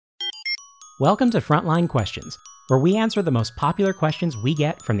Welcome to Frontline Questions, where we answer the most popular questions we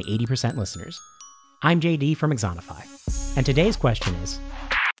get from the 80% listeners. I'm JD from Exonify, and today's question is,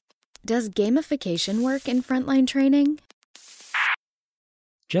 does gamification work in frontline training?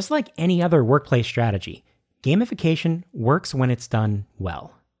 Just like any other workplace strategy, gamification works when it's done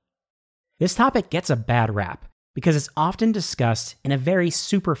well. This topic gets a bad rap because it's often discussed in a very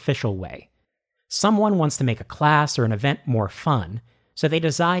superficial way. Someone wants to make a class or an event more fun, so they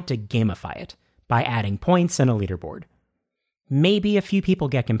decide to gamify it by adding points and a leaderboard. Maybe a few people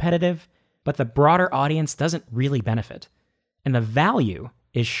get competitive, but the broader audience doesn't really benefit. And the value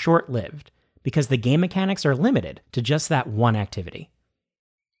is short-lived because the game mechanics are limited to just that one activity.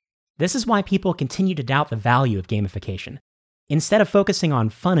 This is why people continue to doubt the value of gamification. Instead of focusing on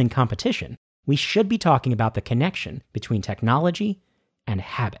fun and competition, we should be talking about the connection between technology and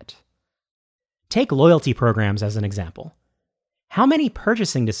habit. Take loyalty programs as an example. How many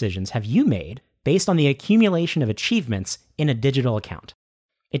purchasing decisions have you made based on the accumulation of achievements in a digital account?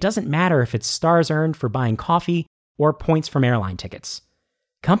 It doesn't matter if it's stars earned for buying coffee or points from airline tickets.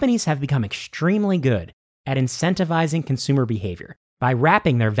 Companies have become extremely good at incentivizing consumer behavior by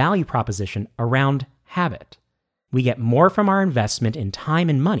wrapping their value proposition around habit. We get more from our investment in time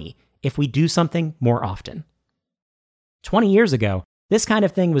and money if we do something more often. 20 years ago, this kind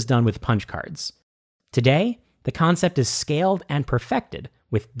of thing was done with punch cards. Today, the concept is scaled and perfected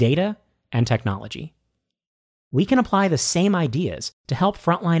with data and technology. We can apply the same ideas to help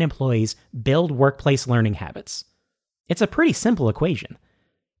frontline employees build workplace learning habits. It's a pretty simple equation.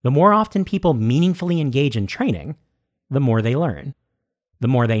 The more often people meaningfully engage in training, the more they learn. The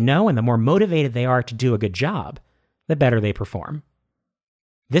more they know and the more motivated they are to do a good job, the better they perform.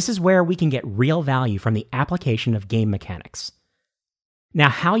 This is where we can get real value from the application of game mechanics. Now,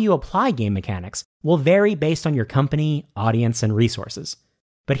 how you apply game mechanics will vary based on your company, audience, and resources.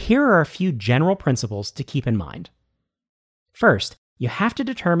 But here are a few general principles to keep in mind. First, you have to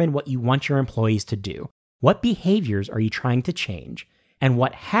determine what you want your employees to do. What behaviors are you trying to change? And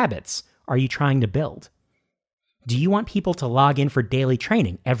what habits are you trying to build? Do you want people to log in for daily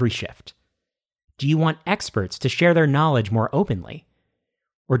training every shift? Do you want experts to share their knowledge more openly?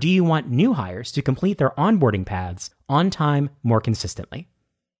 Or do you want new hires to complete their onboarding paths on time more consistently?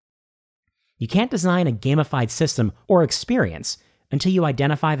 You can't design a gamified system or experience until you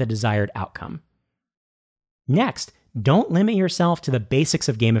identify the desired outcome. Next, don't limit yourself to the basics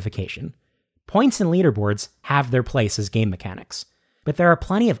of gamification. Points and leaderboards have their place as game mechanics, but there are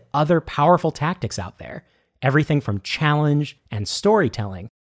plenty of other powerful tactics out there, everything from challenge and storytelling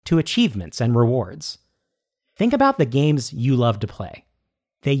to achievements and rewards. Think about the games you love to play.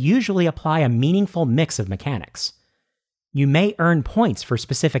 They usually apply a meaningful mix of mechanics. You may earn points for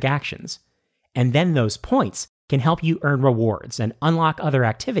specific actions, and then those points can help you earn rewards and unlock other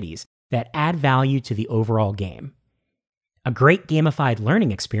activities that add value to the overall game. A great gamified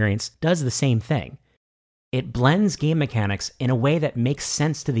learning experience does the same thing. It blends game mechanics in a way that makes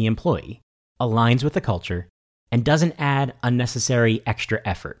sense to the employee, aligns with the culture, and doesn't add unnecessary extra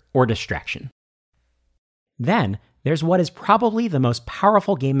effort or distraction. Then, there's what is probably the most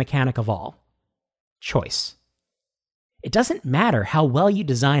powerful game mechanic of all: choice. It doesn't matter how well you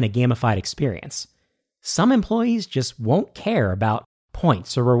design a gamified experience. Some employees just won't care about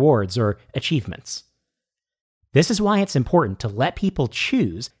points or rewards or achievements. This is why it's important to let people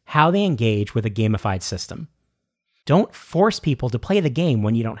choose how they engage with a gamified system. Don't force people to play the game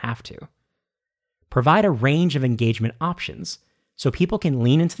when you don't have to. Provide a range of engagement options so people can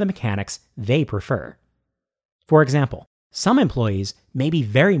lean into the mechanics they prefer. For example, some employees may be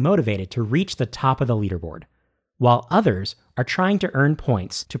very motivated to reach the top of the leaderboard, while others are trying to earn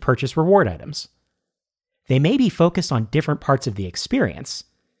points to purchase reward items. They may be focused on different parts of the experience,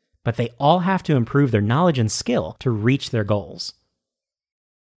 but they all have to improve their knowledge and skill to reach their goals.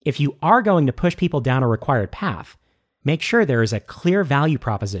 If you are going to push people down a required path, make sure there is a clear value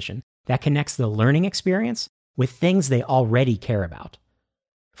proposition that connects the learning experience with things they already care about.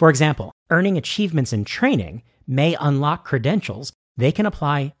 For example, earning achievements in training may unlock credentials they can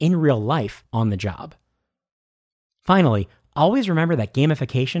apply in real life on the job. Finally, always remember that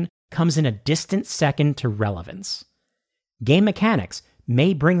gamification comes in a distant second to relevance. Game mechanics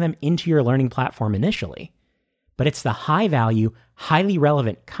may bring them into your learning platform initially, but it's the high-value, highly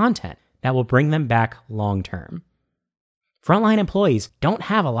relevant content that will bring them back long-term. Frontline employees don't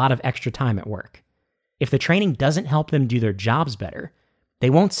have a lot of extra time at work. If the training doesn't help them do their jobs better, they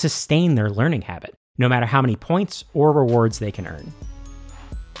won't sustain their learning habit, no matter how many points or rewards they can earn.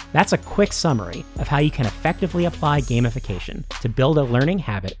 That's a quick summary of how you can effectively apply gamification to build a learning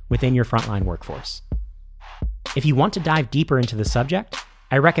habit within your frontline workforce. If you want to dive deeper into the subject,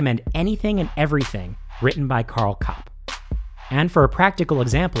 I recommend anything and everything written by Karl Kopp. And for a practical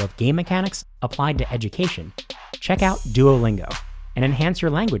example of game mechanics applied to education, check out Duolingo and enhance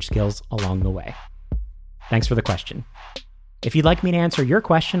your language skills along the way. Thanks for the question. If you'd like me to answer your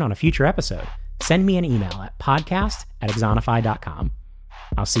question on a future episode, send me an email at podcast@exonify.com.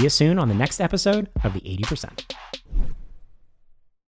 I'll see you soon on the next episode of the 80%.